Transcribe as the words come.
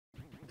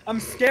I'm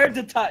scared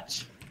to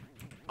touch.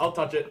 I'll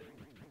touch it.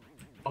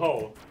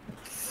 Oh.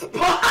 What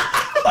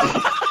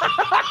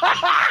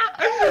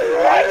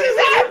just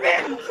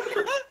happened?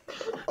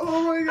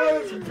 Oh my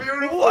god, it's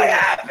beautiful. What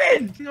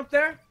happened? Up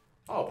there?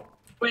 Oh.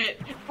 Wait.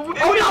 Oh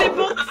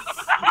no!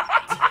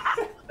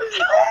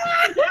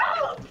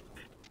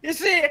 You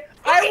see,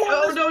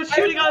 I no, it's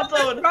shooting on its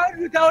own.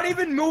 Without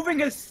even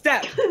moving a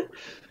step.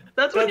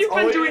 That's what you've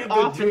been doing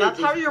often. That's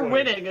how you're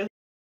winning.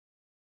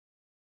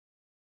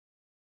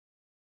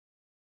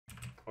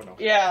 Oh no.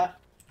 Yeah.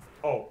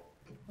 Oh.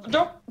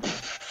 Don't.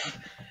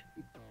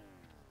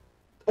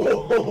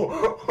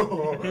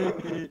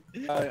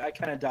 I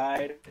kind of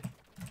died.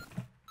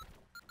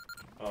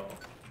 Oh.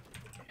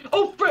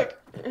 Oh frick!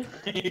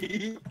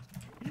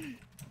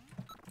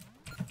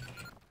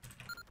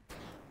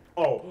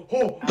 Oh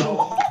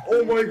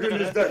my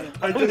goodness,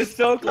 I just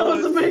so That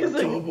was close.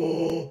 amazing.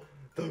 double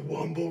the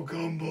wombo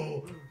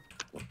combo.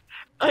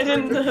 I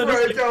didn't know.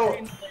 Right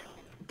out.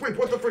 Wait,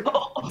 what the frick?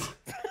 Oh,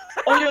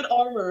 you had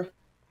armor.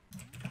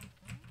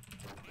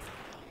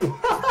 We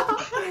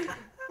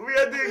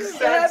had the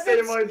exact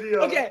same idea.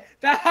 Okay,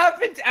 that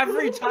happens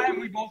every time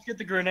we both get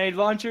the grenade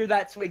launcher.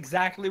 That's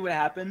exactly what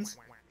happens.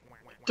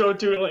 Don't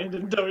do it,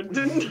 Landon. Don't.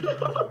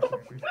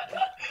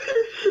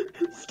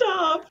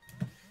 Stop.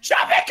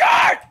 Shopping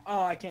cart!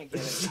 Oh, I can't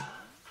get it.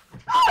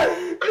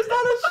 It's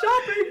not a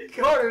shopping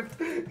cart.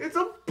 It's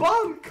a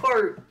bomb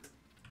cart.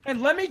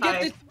 And let me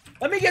get this.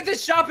 Let me get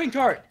this shopping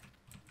cart.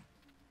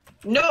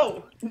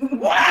 No.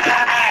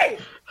 Why?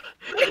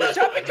 The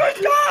shopping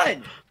cart's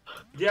gone.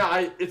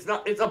 Yeah, it's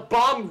not. It's a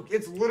bomb.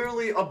 It's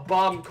literally a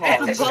bomb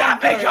cart. It's a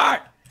shopping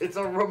cart. It's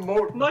a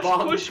remote Much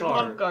bomb push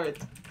cart. bomb cart.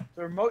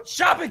 The remote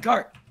shopping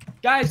cart.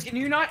 Guys, can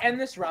you not end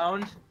this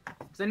round?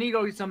 Because I need to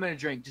go get something to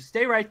drink. Just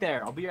stay right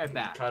there. I'll be right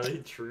back.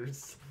 Kylie,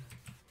 truce.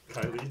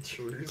 Kylie,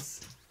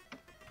 truce.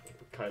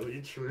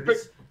 Kylie,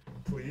 truce.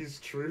 Please,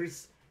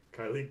 truce.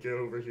 Kylie, get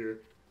over here.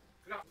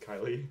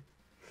 Kylie.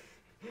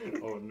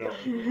 Oh no.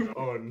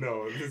 Oh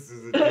no. This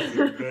is a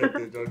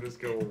disadvantage. I'm just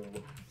gonna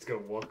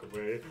walk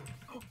away.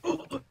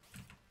 Oh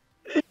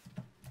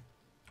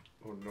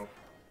no.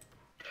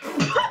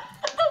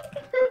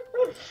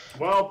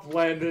 Well,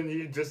 Landon,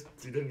 you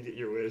didn't get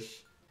your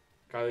wish.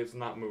 Kylie, let's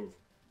not move.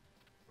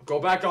 Go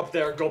back up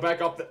there. Go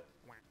back up there.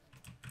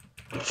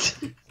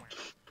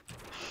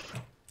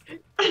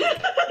 I'm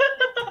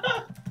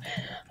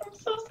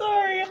so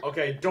sorry.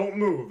 Okay, don't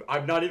move.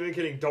 I'm not even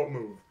kidding. Don't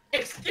move.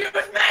 Excuse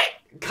me.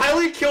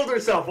 Kylie killed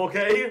herself,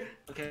 okay?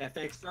 Okay, I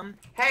fixed them.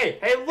 Hey,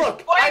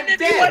 look, Explain I'm to me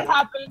dead. what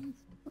happened.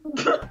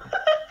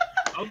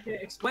 Okay,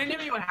 explain to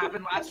me what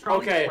happened last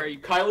round. Okay, Where you...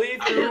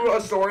 Kylie threw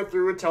a sword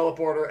through a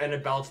teleporter and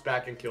it bounced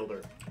back and killed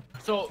her.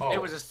 So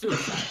it was a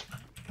suicide.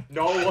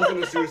 No, it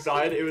wasn't a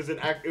suicide. It was an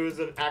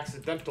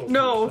accidental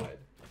suicide.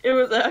 It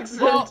was an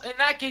accident. Well, in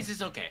that case,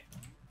 it's okay.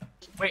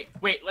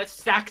 Wait, let's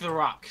stack the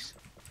rocks.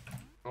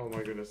 Oh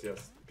my goodness,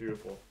 yes.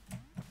 Beautiful.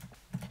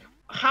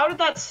 How did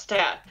that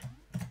stack?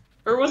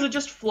 Or was it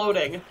just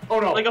floating? Oh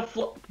no. Like a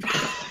float.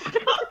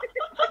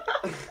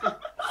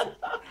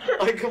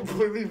 I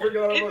completely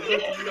forgot about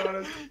that, to be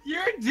honest.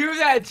 You do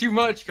that too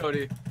much,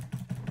 Cody.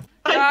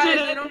 Guys,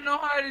 I don't know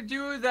how to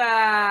do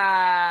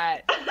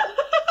that.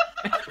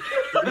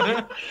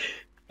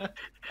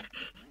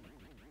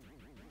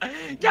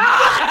 God!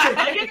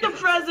 I get the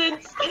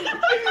presents!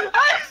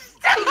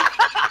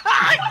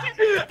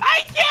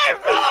 I can't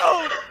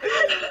move!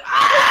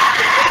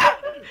 Ah!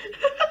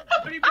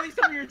 Cody, please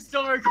tell me you're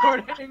still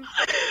recording.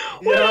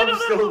 Yeah, I'm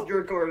still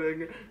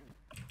recording.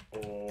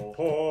 Oh, ho,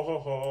 ho,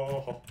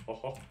 ho, ho, ho,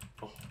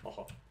 ho,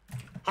 ho.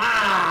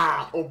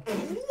 Ah! Oh,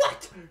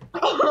 what?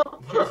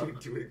 What are you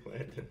doing,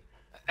 Landon?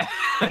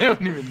 I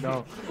don't even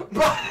know.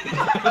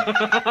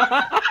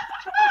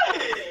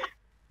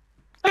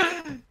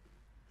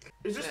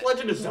 Is this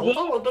Legend of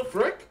Zelda? What the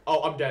frick?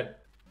 Oh, I'm dead.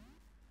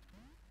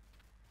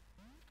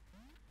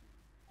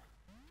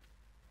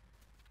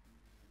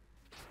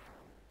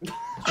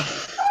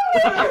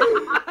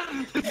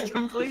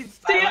 Complete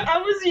See,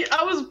 I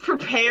was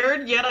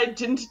prepared, yet I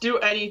didn't do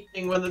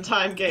anything when the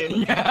time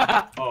came.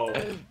 Yeah. Oh.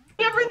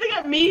 Everything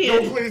at me.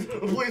 No, please,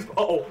 please.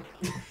 Uh-oh.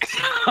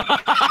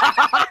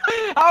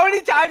 How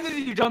many times have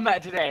you done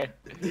that today?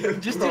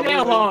 Just today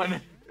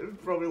alone.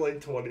 Probably like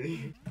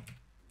 20.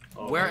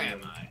 Oh, Where man.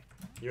 am I?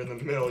 You're in the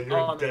middle.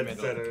 You're in dead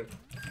middle. center.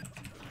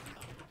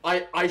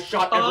 I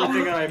shot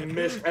everything and I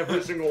missed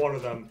every single one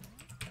of them.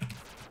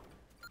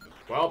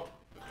 Well.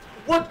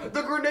 What?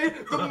 The grenade?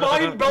 The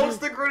mine bounced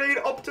the grenade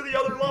up to the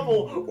other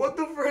level. What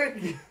the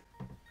frick?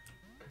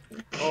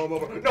 Oh,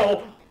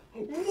 no.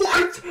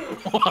 What?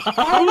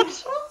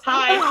 What?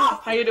 Hi.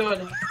 How you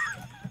doing?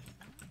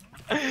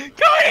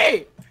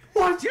 Cody!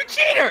 What? You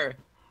cheater!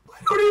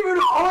 I don't even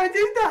know how I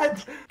did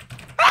that.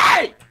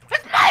 Hey!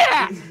 That's my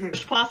ass!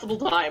 Worst possible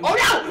time. Oh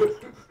no!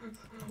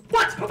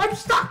 What? I'm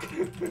stuck!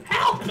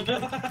 Help!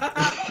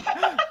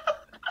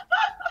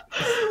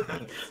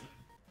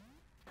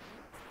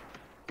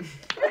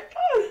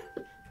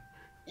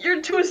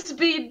 You're too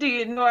speed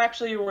indeed. No,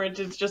 actually you weren't.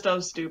 It's just I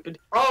was stupid.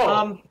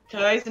 Oh!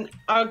 Guys,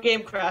 our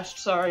game crashed.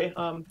 Sorry.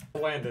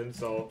 Landon,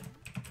 so...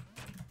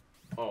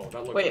 Oh,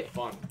 that looks Wait. like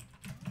fun.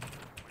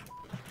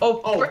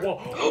 Oh, Oh,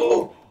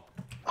 whoa.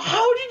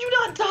 How did you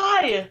not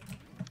die?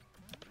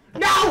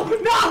 No!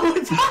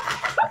 No!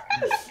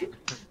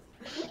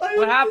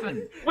 What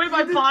happened? Wait,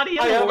 my body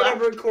I is have it left.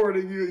 on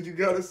recording. You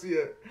gotta see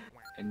it.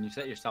 And you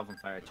set yourself on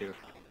fire too.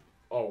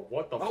 Oh,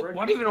 what the frick?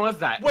 What even was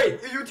that? Wait,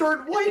 you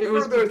turned white It for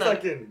was a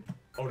pathetic. second.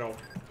 Oh no.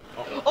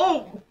 Uh-oh.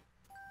 Oh!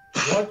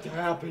 What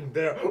happened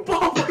there?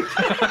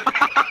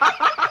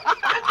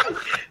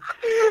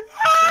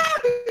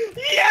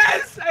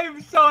 Yes!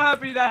 I'm so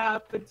happy that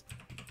happened.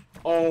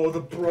 Oh, the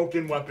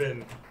broken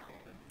weapon.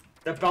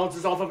 That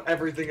bounces off of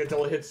everything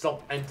until it hits some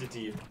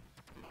entity.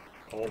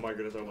 Oh my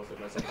goodness, I almost hit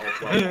myself.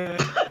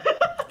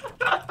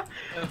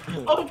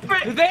 Oh,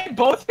 frick! Did they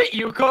both hit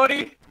you,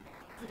 Cody?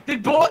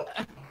 Did both?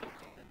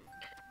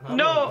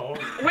 No!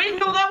 Wait,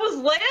 no, that was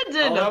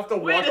Landon! I'll have to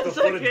Wait watch a the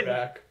second. footage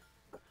back.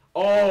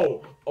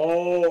 Oh,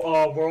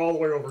 we're all the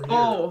way over here.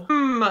 Oh,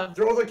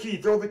 Throw the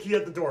key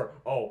at the door.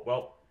 Oh,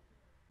 well.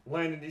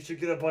 Landon, you should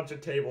get a bunch of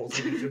tables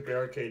and you should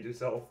barricade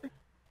yourself.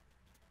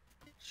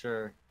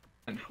 Sure.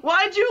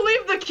 Why'd you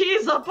leave the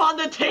keys up on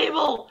the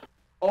table?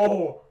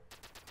 Oh.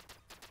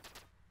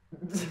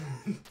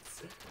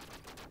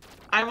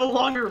 I have a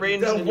longer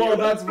range than Well, you.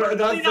 that's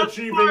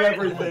achieving smart.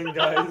 everything,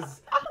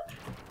 guys.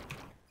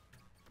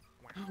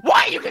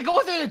 What? You can go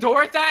through the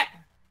door with that?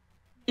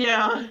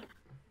 Yeah.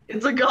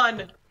 It's a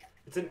gun.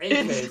 It's an AK.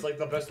 It's like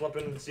the best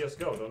weapon in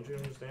CS:GO. Don't you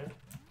understand?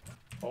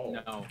 Oh.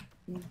 No.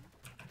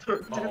 Do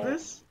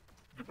this?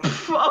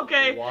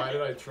 Okay. Why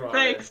did I try?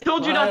 Thanks.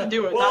 Told you not to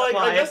do it. Well,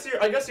 That's why.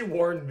 I guess you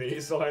warned me.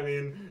 So I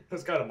mean,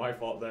 it's kind of my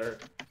fault there.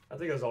 I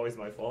think it was always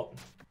my fault.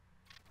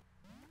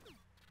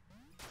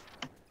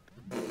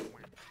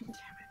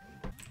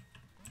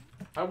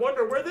 I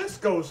wonder where this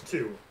goes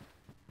to.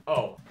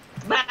 Oh.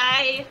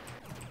 Bye.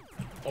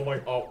 Oh my.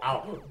 Oh,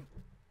 ow.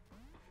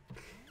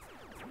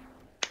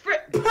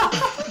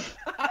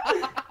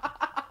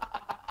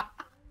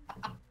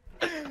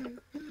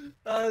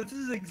 This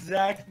is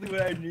exactly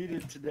what I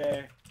needed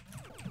today.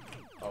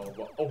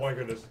 Oh my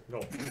goodness.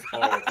 No.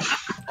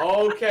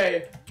 Oh.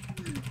 Okay.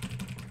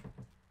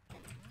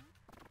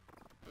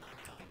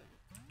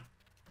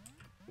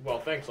 Well,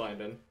 thanks,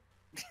 Landon.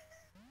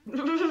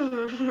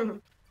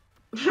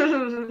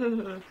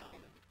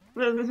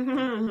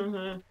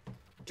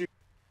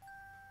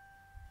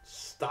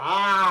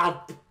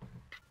 Stop!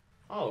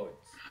 Oh,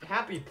 it's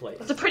happy place.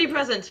 It's a pretty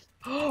present.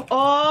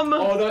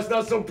 Oh, that's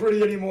not so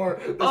pretty anymore.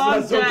 That's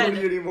not so dead.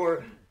 pretty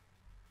anymore.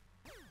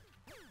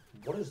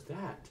 What is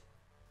that?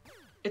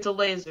 It's a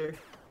laser.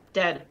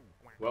 Dead.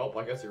 Well,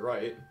 I guess you're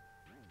right.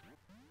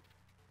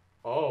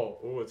 Oh,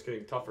 ooh, it's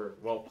getting tougher.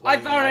 Well, I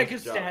thought I nice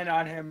could job. stand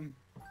on him.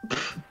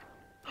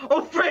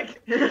 Oh,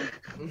 frick!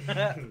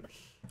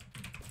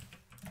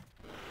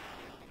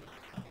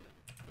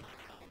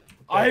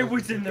 I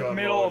was in the Gun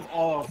middle mode. of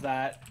all of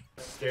that.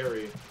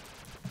 Scary.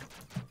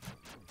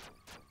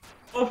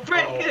 Oh,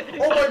 frick!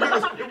 Oh my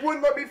goodness, it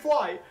wouldn't let me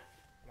fly.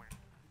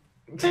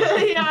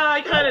 Yeah,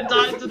 I kind of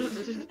died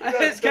to I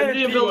just kind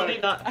the of ability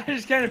peeked. not. I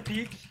just kind of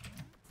peeked.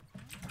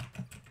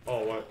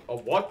 Oh, what? Oh,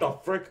 what the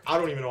frick? I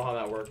don't even know how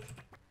that worked.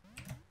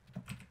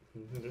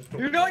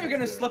 You know you're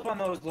gonna slip on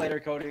those later,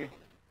 Cody.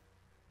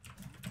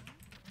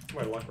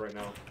 My luck right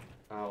now.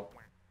 Ow.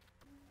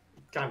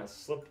 Kind of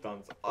slipped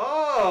on.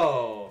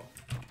 Oh.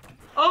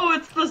 Oh,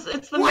 it's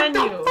the What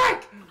menu. the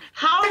frick?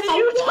 How That's did a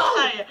you wall.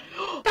 die?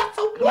 That's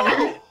a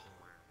wall.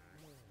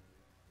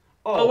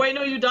 Oh wait,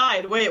 no, you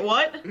died. Wait,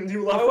 what?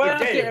 You I left went the off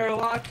the game.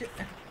 airlock.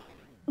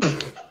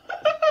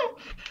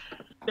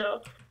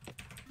 No.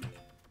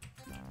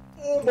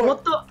 Oh my.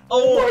 What the?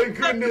 Oh my that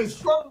goodness.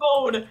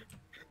 trombone.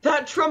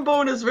 That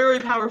trombone is very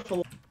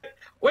powerful.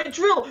 Wait,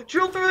 drill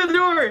through the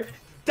door.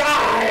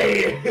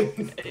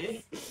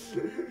 Die!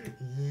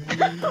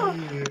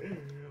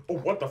 Oh,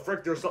 what the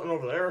frick? There's something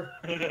over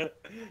there.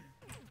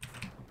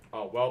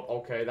 Oh, well,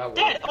 okay, that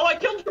Dead. worked. Oh, I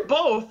killed you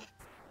both.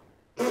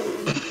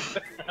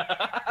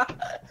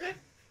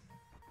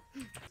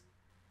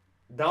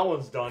 That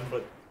one's done,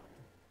 but...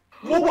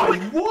 Oh my,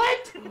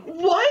 what?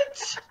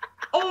 What?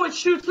 Oh, it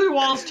shoots through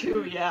walls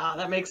too. Yeah,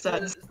 that makes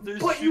sense.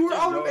 But you were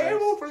out of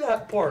ammo for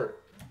that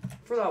part.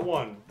 For that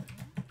one.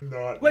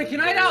 Not Wait,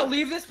 can I not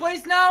leave this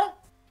place now?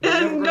 You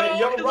have a, No,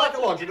 you have a 'cause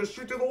rocket launcher, just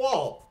shoot through the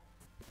wall.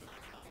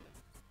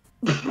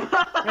 Yeah,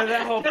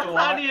 that helped a How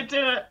lot. do you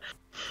do it?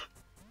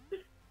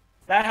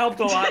 That helped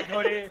a lot,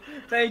 Cody.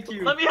 Thank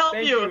you. Let me help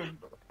Thank you.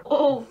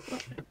 Oh.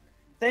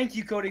 Thank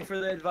you, Cody, for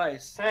the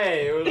advice.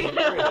 Hey, it was a great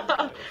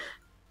advice.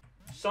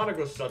 Sonic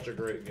was such a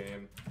great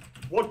game.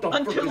 What the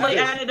frick Until is they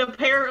this? added a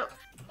pair.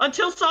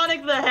 Until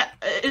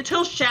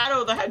until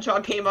Shadow the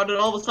Hedgehog came out, and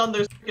all of a sudden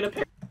there's a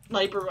pair of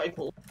sniper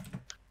rifle.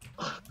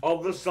 All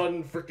of a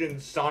sudden, freaking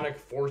Sonic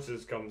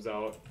Forces comes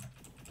out.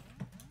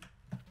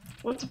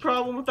 What's the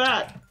problem with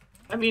that?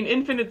 I mean,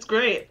 Infinite's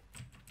great.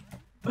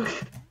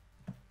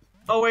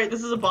 Oh wait,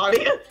 this is a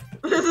body?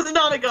 This is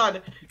not a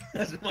gun.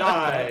 That's my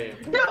Die!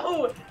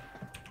 No!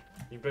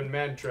 You You've been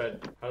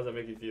man-tread. How does that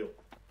make you feel?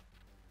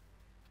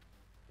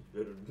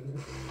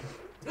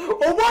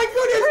 Oh my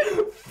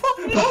goodness!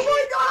 Oh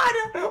my god!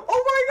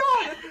 Oh my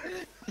god!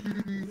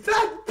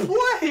 That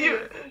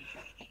play!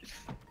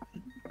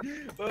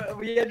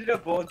 We ended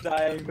up both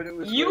dying, but it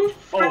was. You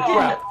Oh freaking.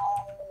 crap!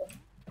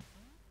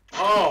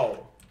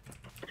 Oh!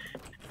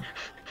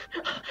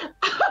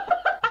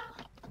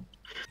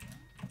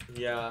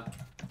 Yeah,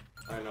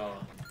 I know.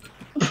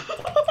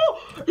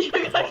 You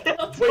got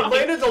killed. Wait,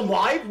 Landon's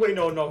alive? Wait,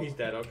 no, he's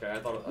dead. Okay, I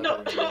thought.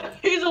 No,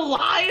 he was alive. he's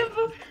alive.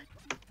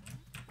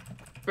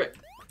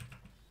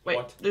 Wait,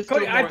 What? there's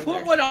Cody, two I more in put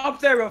there. one up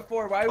there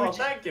before. Why would Oh, you?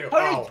 thank you.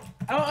 Cody, Oh.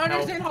 I don't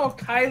understand how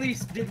Kylie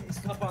didn't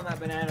slip on that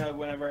banana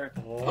whenever.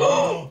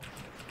 Oh.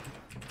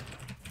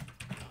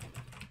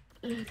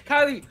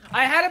 Kylie,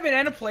 I had a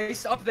banana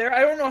placed up there.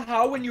 I don't know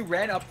how when you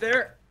ran up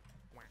there,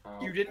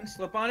 you didn't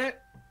slip on it.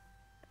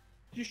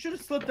 You should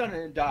have slipped on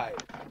it and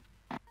died.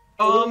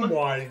 Oh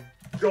my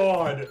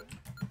god!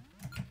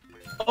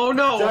 Oh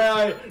no!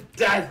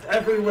 Death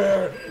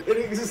everywhere! It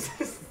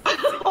exists!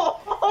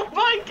 Oh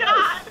my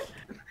god!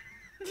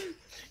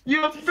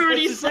 You have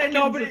 30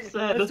 seconds.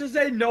 Let's just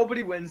say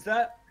nobody wins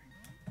that.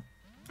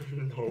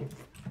 No.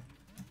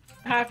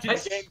 Have to game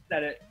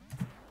set it.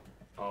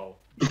 Oh.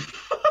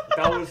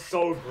 That was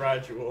so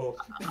gradual.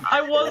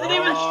 I wasn't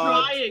even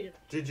trying.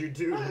 Did you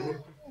do?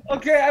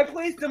 Okay, I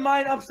placed the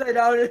mine upside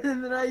down,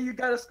 and then you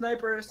got a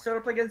sniper, stood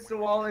up against the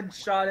wall, and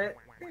shot it.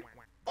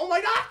 Oh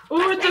my god!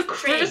 Ooh, it's a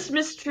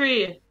Christmas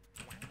tree.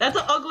 That's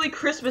an ugly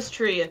Christmas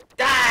tree.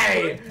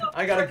 Die!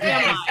 I gotta get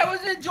Damn, I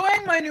was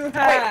enjoying my new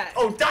hat.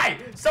 Oh, die!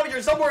 So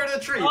you're somewhere in the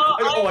tree.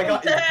 Oh, I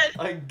got dead.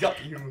 you. I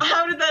got you.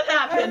 How did that I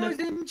happen? was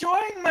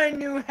enjoying my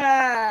new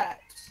hat.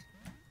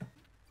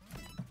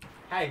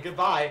 Hey,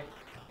 goodbye.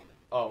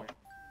 Oh.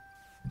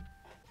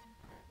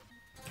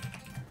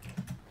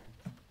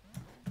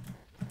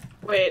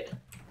 Wait.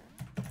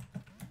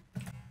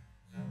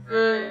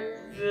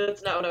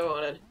 That's not what I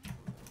wanted.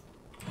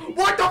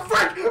 What the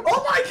frick?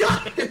 Oh my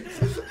god!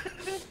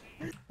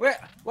 Wait,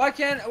 why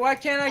can't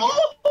I?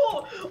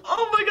 Oh!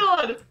 Oh my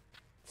god!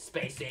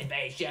 Space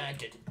invasion.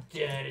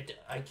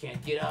 I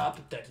can't get up.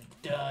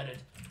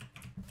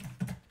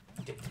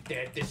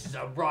 This is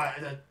a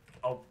riot.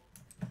 Oh,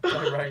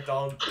 sorry,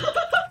 Ragdoll.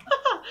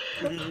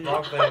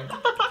 Wrong thing.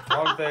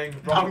 Wrong thing.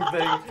 Wrong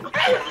thing.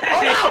 Oh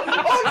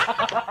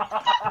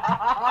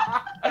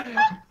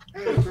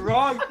no!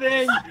 Wrong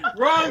thing.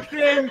 Wrong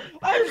thing.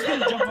 I'm just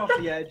gonna jump off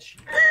the edge.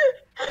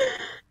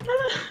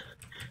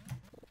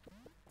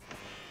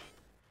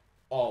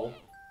 Oh.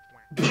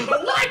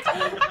 What?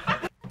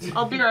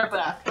 I'll be right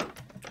back.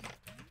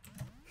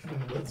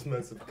 Let's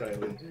mess with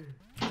Kylie.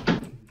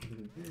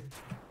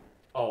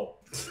 Oh.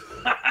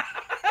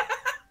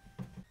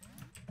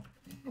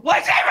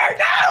 Lightsaber,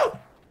 no!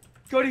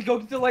 Cody, go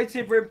get the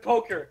lightsaber and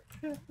poke her.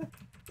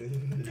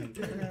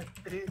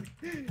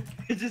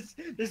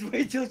 Just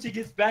wait till she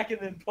gets back and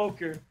then poke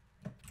her.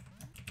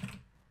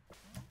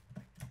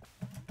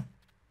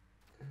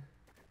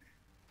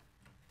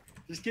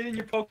 Just get in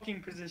your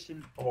poking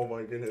position. Oh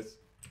my goodness.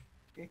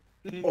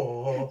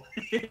 Oh.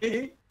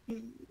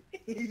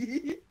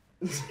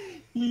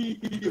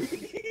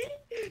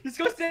 Just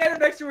go stand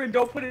next to her and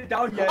don't put it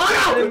down yet.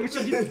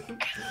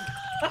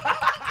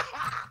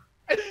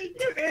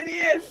 You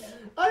idiot!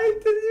 I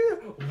did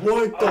you.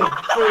 What the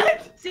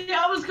frick? See,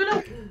 I was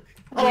gonna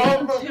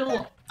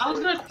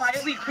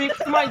quietly creep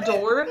through my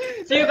door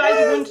so you guys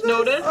wouldn't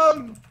notice.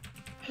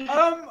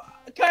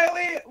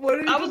 Kylie, what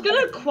did you I was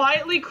gonna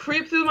quietly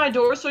creep through my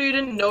door so you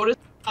didn't notice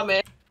come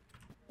in.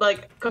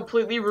 Like,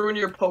 completely ruin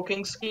your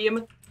poking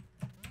scheme.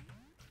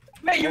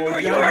 Man, you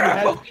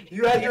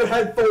had your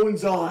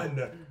headphones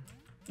on.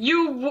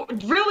 You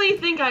really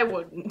think I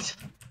wouldn't?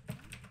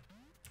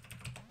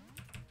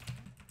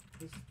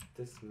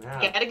 This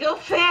map. Gotta go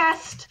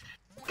fast!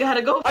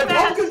 Gotta go I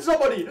fast! broken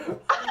somebody!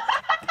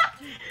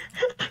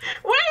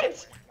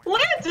 Wait!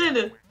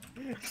 Landon!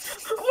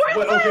 Wait,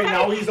 okay,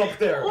 now he's up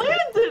there.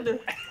 Landon!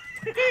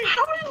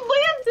 How did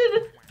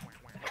Landon?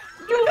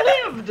 You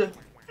lived!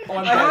 Oh,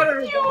 I'm I had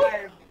to dead.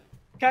 revive.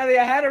 Kylie,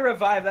 I had to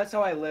revive. That's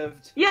how I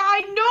lived. Yeah,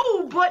 I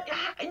know, but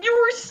you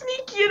were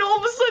sneaky and all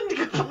of a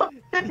sudden.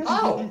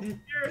 Oh!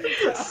 I was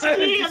just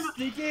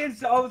sneaky and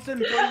so all of a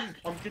sudden throwing these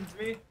pumpkins to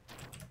me.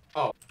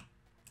 Oh.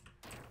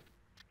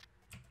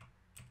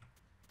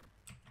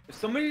 If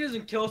somebody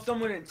doesn't kill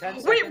someone in 10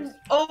 Wait, seconds...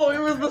 oh, it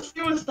was the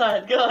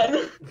suicide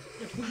gun.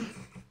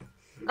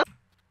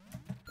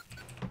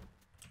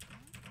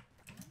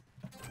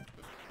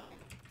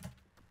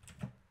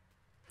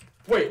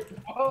 Wait,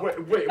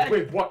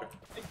 what?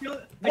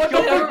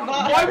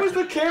 Why was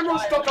the camera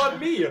stuck on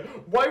me?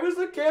 Why was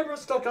the camera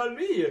stuck on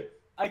me?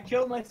 I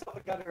killed myself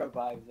and got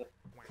revived.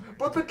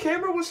 But the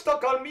camera was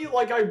stuck on me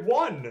like I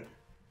won.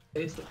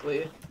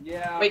 Basically.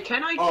 Yeah. Wait,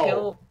 can I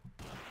kill...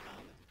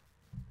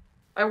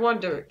 I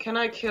wonder, can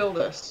I kill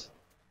this?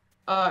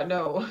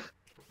 No.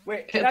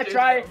 Wait, can I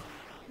try?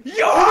 Yo!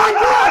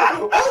 Oh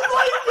my god! Oh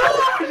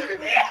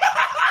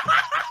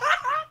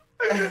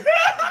my god!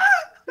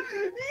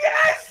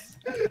 Yes!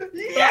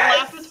 That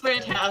laugh is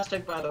fantastic.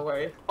 fantastic, by the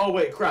way. Oh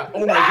wait, crap.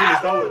 Oh my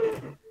goodness, that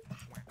was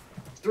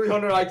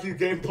 300 IQ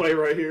gameplay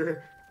right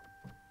here.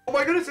 Oh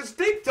my goodness, it's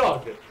Dig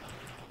Dug.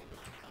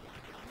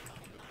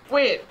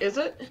 Wait, is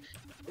it?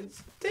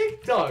 It's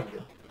Dig Dug.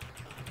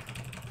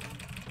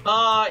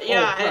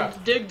 Yeah, crap.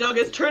 and Dig Dug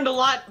has turned a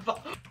lot.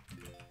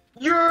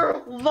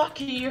 You're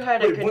lucky you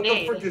had a Wait, what the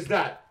grenade. frick is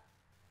that?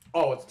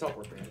 Oh, it's a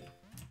teleport grenade.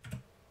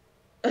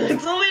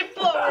 It's a leaf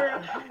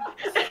blower.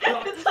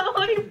 It's a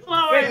leaf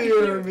blower. Wait,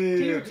 Dear can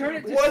me. you turn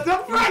it to... What the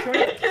Can you turn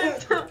frick?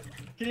 it,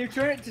 can you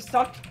turn it to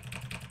suck?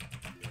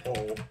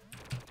 Oh.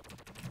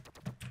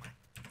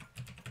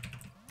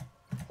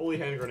 Holy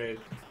hand grenade.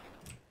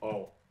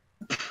 Oh.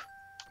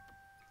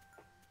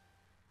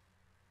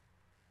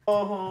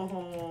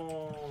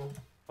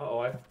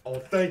 Oh,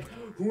 thank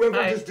whoever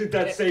I- just did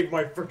that saved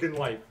my freaking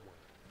life.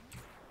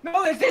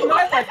 No, they saved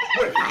my life.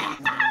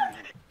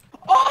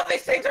 All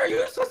these things are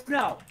useless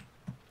now.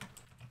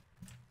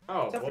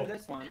 Oh, Except well. for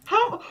this one.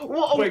 How?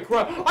 Whoa. Wait,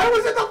 crap! I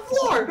was in the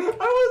floor!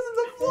 I was in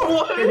the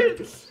floor!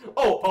 What?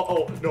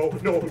 Oh, no.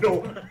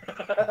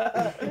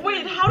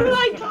 Wait, how did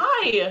I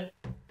die?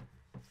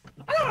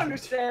 I don't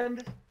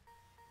understand.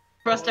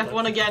 Press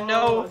F1 again.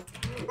 No.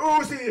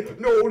 Oh, see!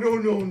 No.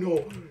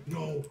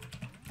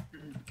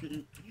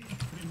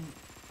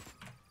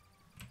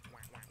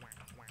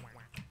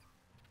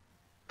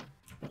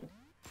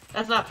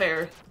 That's not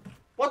fair.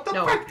 What the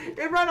No. frick?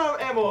 It ran out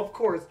of ammo, of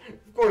course.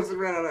 Of course it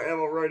ran out of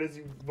ammo right as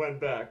you went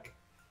back.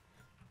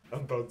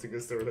 I'm bouncing a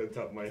sword on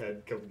top of my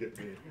head. Come get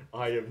me.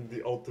 I am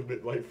the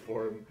ultimate life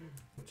form.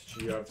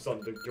 Did you have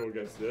something to go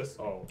against this?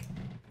 Oh.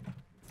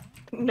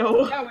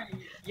 No.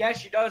 Yeah,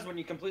 she does when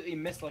you completely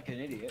miss like an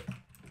idiot.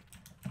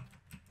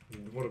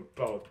 What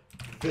about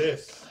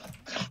this?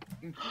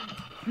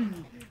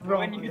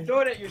 When you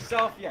throw it at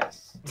yourself,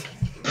 yes.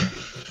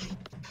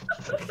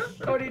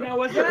 Cody, now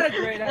was that a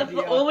great That's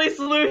idea? the only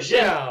solution.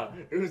 Yeah,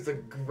 it was a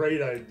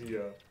great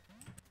idea.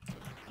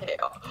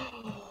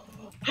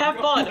 Have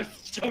fun.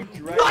 Jumped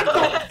right What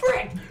up. the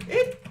frick?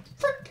 It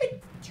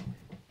freaking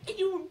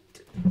you.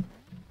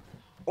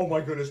 Oh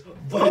my goodness,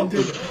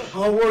 Landon,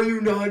 how are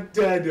you not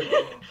dead?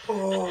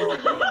 Oh.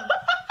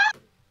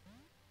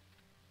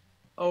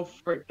 Oh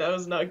frick, that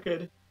was not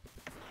good.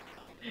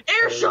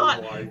 Air shot!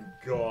 Oh my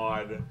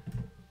god.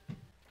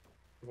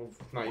 Oh,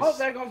 nice. Oh,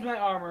 there goes my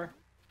armor.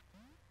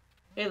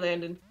 Hey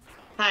Landon.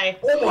 Hi.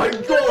 Oh my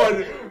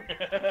god!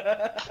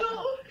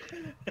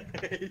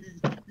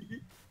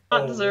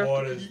 Not deserved.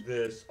 What is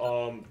this?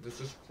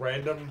 This is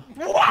random.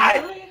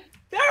 What?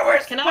 There were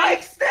Can I-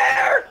 spikes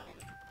there!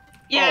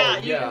 Yeah,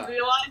 Oh, you yeah.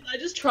 realize I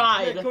just Yeah,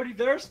 tried. Cody,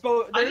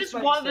 I just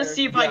wanted to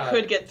see if I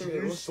could get Did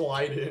through. you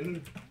slide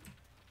in?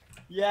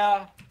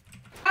 Yeah.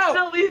 Ow!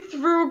 Accidentally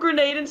threw a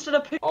grenade instead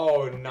of pick.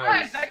 Oh, Guys,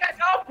 nice. I got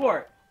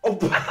teleport! Oh.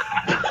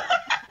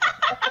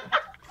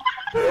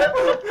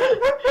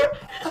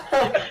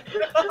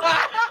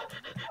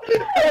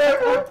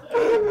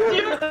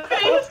 Your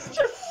face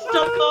just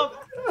stuck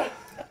up.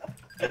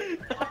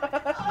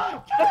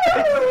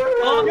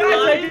 Oh Guys,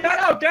 I my. got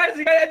out! Guys,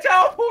 I got a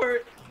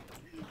teleport!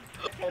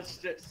 I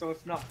touched it, so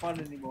it's not fun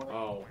anymore.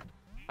 Oh.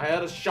 I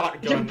had a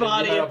shotgun. Your And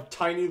body. you had a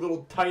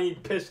tiny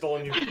pistol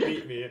and you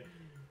beat me.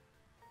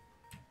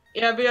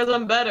 Yeah, because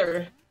I'm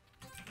better.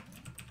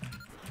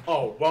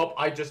 Oh, well,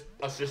 I just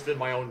assisted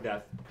my own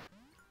death.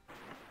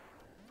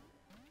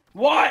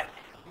 What?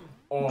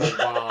 Oh,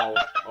 wow.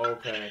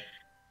 Okay.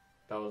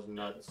 That was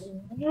nuts.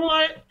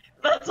 What?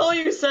 That's all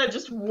you said,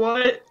 just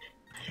what?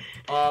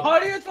 How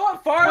do you throw it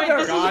Wait, farther?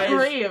 this guys. is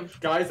grave.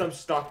 Guys, I'm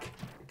stuck.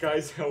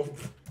 Guys, help.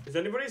 Is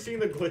anybody seeing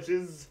the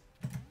glitches?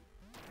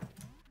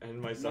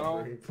 End my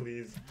suffering,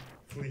 please.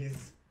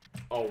 Please.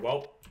 Oh,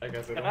 well, I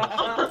guess I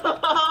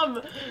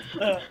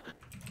don't.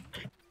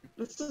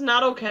 This is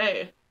not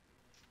okay.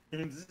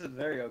 This is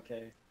very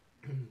okay.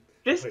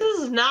 This Wait.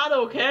 is not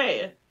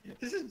okay.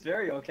 This is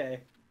very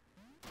okay.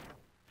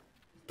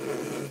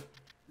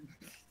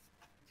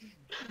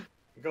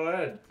 Go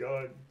ahead.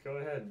 Go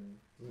ahead.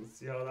 Let's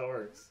see how that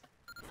works.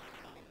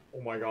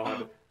 Oh my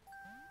god.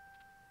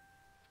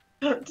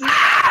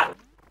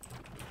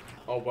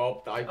 Oh,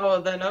 well,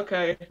 Oh, then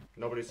okay.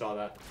 nobody saw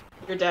that.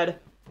 You're dead.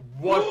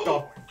 What the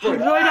How frick?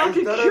 did I not Was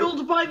get that a-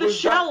 killed by the was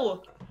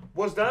shell?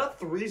 Was that a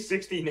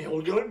 360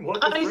 nail gun?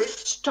 What the I frick?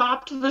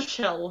 stopped the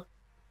shell.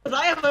 Because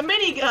I have a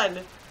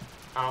minigun.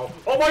 Ow.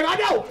 Oh my god,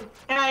 no!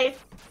 Hey.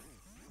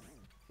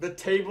 The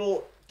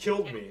table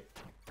killed me.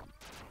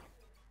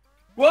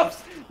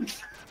 Whoops!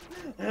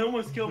 I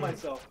almost killed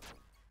myself.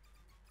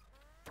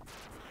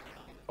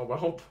 Oh,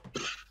 well.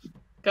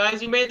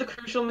 Guys, you made the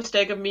crucial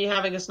mistake of me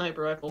having a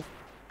sniper rifle.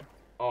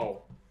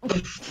 Oh.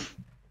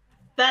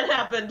 That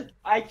happened.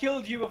 I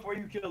killed you before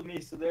you killed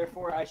me, so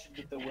therefore I should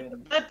get the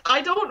win.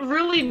 I don't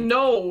really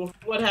know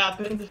what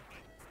happened.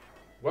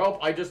 Well,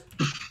 I just...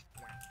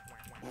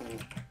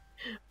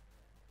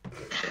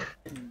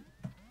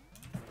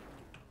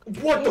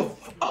 What the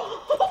f-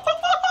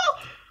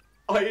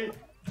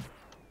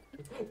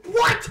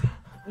 What?!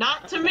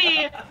 Not to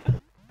me. I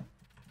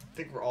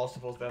think we're all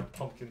supposed to have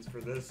pumpkins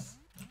for this.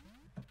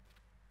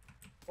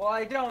 Well,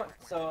 I don't,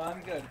 so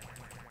I'm good.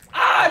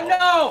 Ah,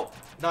 no!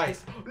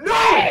 Nice.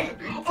 No!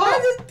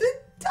 Oh,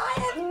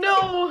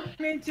 No!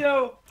 Me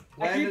too.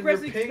 I Landon, keep your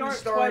pressing ping start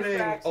starting.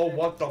 twice. Oh,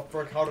 what the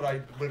frick? How did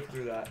I live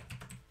through that?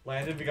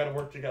 Landon, we gotta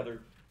work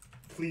together.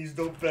 Please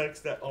don't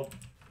vex that. Oh.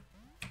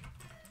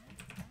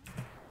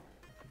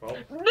 Well.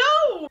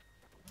 No!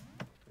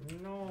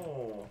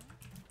 No.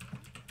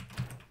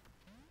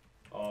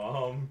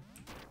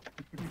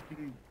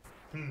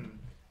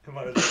 Come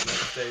on, let's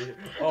stay here.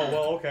 Oh,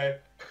 well, okay.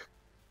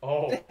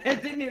 Oh.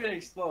 It didn't even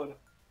explode.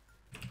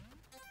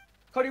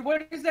 Cody,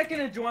 what is that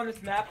gonna do on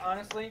this map,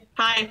 honestly?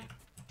 Hi.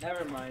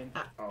 Never mind.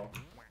 Oh.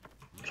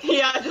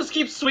 Yeah, just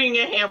keep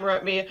swinging a hammer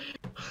at me.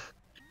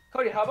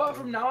 Cody, how about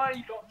from now on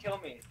you don't kill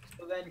me?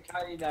 So then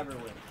Kylie never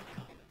wins.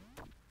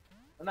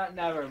 Well, not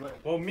never, but...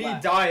 Well, me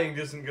less. dying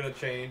isn't gonna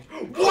change.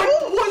 What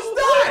was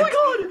that?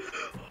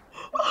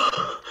 Oh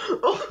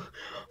my god!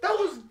 That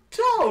was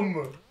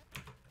dumb!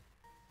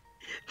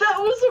 That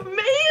was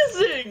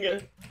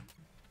amazing!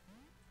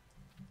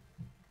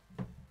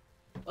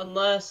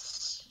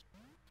 Unless...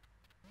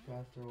 You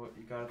gotta throw it,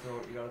 you gotta throw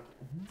it, you gotta...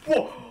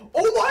 Whoa!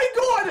 Oh my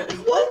god!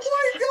 What?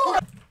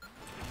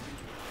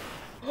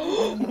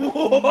 Oh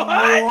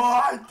my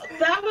god! What?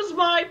 That was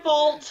my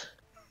fault!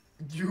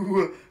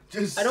 You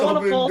just I don't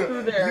summoned... want to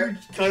fall through there. You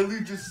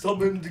kindly just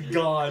summoned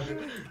God.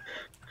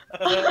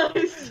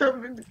 I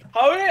summoned...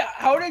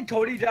 How did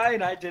Cody die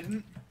and I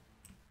didn't?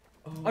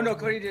 Oh no,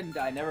 Cody didn't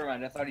die. Never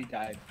mind. I thought he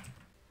died.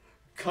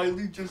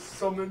 Kylie just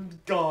summoned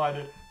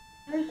God.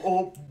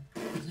 Oh,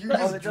 you Oh,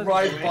 just that doesn't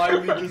drive do by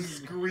it. me just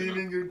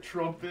screaming your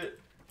trumpet.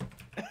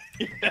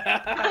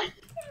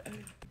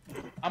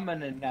 I'm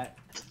in a net.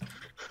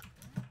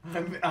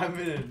 I'm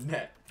in a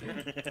net.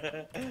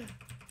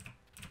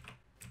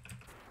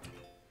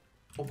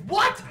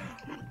 What?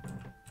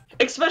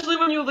 Especially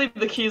when you leave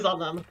the keys on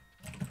them.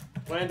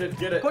 Landon,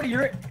 get it. Cody,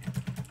 you're...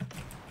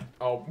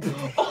 Oh.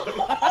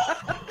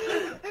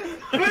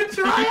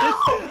 Betrayal!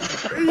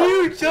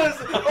 You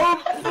just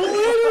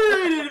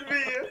obliterated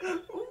me!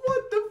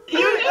 What the fuck?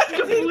 You just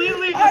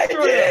completely I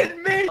destroyed it.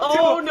 didn't mean to!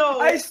 Oh no!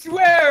 I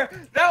swear!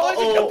 That was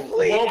a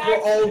complete well, we're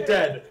all accident.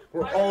 dead.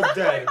 We're all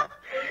dead.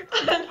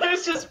 And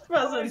there's just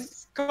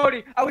presents.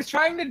 Cody, I was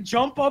trying to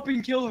jump up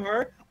and kill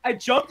her. I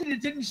jumped and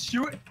it didn't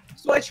shoot,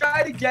 so I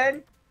tried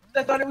again.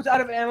 I thought it was out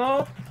of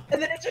ammo,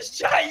 and then it just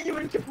shot you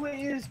and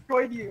completely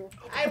destroyed you.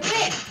 I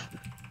win!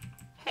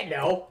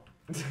 Hello.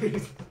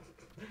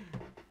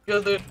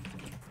 Go, dude.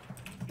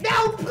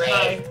 No,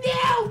 please,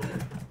 no!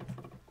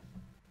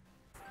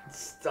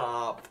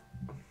 Stop.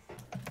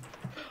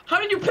 How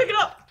did you pick it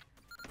up?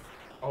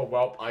 Oh,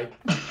 well,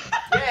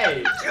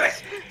 Yay!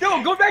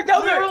 No, go back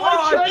down We there! were like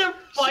Oh, trying to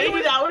fight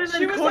it out, and she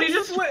then was Cody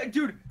like just...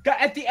 dude,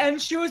 at the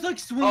end, she was like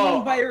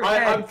swinging by her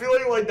head. I'm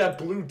feeling like that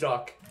blue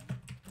duck.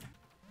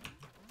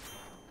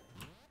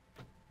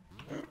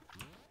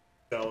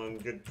 Selling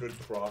good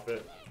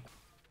profit.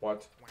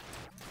 What?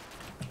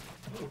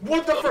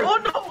 What the frick? Oh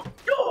no!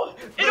 No!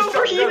 It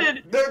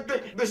overheated! The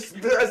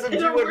SMG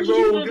It went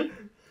overheated!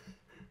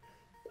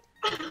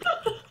 rogue.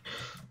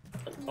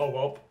 Oh,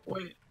 well.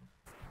 Wait.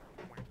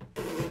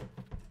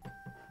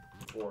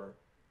 4.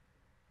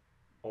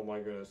 Oh my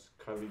goodness.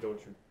 Kylie, don't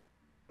you...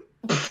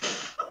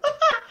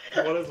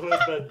 What is with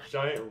that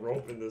giant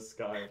rope in the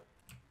sky?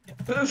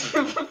 It's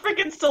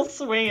freaking still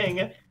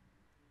swinging.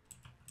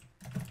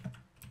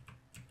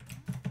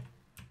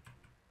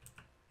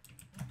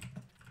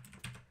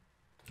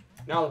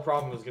 Now the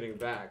problem is getting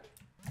back.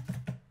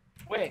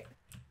 Wait.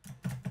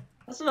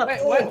 That's not...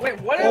 Wait,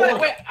 what did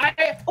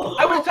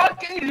I was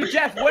talking to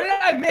Jeff, what did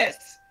I miss?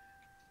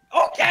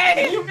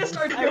 Okay! You missed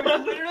our I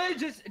was literally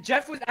just,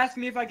 Jeff was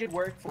asking me if I could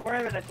work for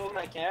him, and I told him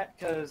I can't,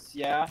 cause,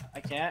 yeah, I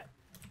can't.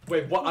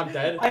 Wait, what? I'm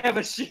dead? I have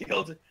a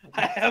shield.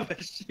 I have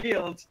a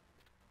shield.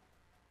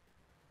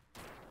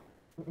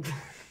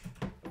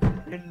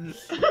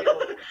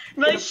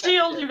 Nice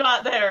shield you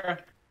got there.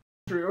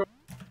 True.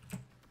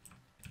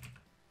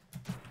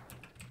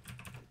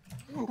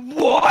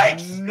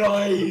 What?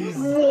 Nice!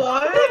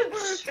 What?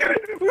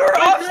 Dude, we were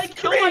Wait, off did I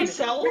kill screen.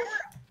 myself?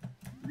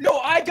 No,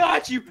 I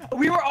got you.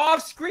 We were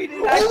off screen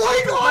and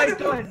Oh my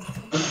gun.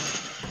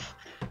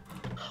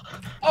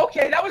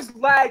 Okay, that was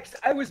lag.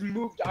 I was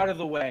moved out of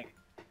the way.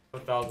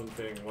 1,000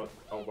 ping. What?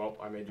 Oh well,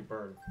 I made you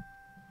burn.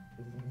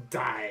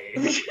 Die.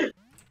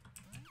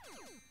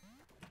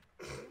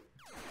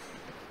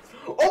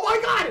 Oh my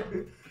god!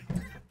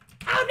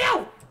 Oh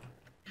no!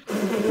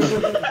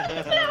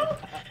 No.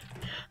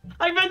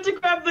 I meant to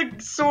grab the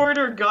sword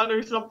or gun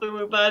or something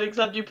like that,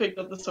 except you picked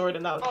up the sword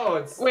and that was... Oh,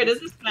 it's... Wait, is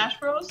this Smash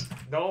Bros?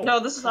 No. No,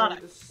 this is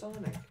Sonic. It's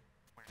Sonic.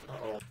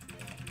 Uh-oh.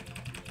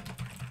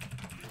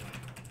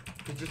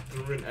 He just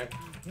threw an egg.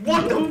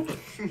 What the...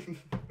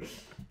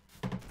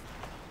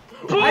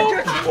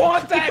 I just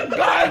want that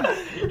gun!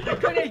 I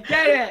couldn't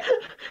get it!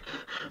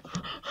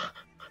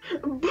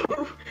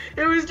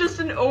 It was just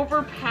an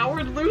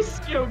overpowered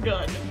Lucio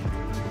gun.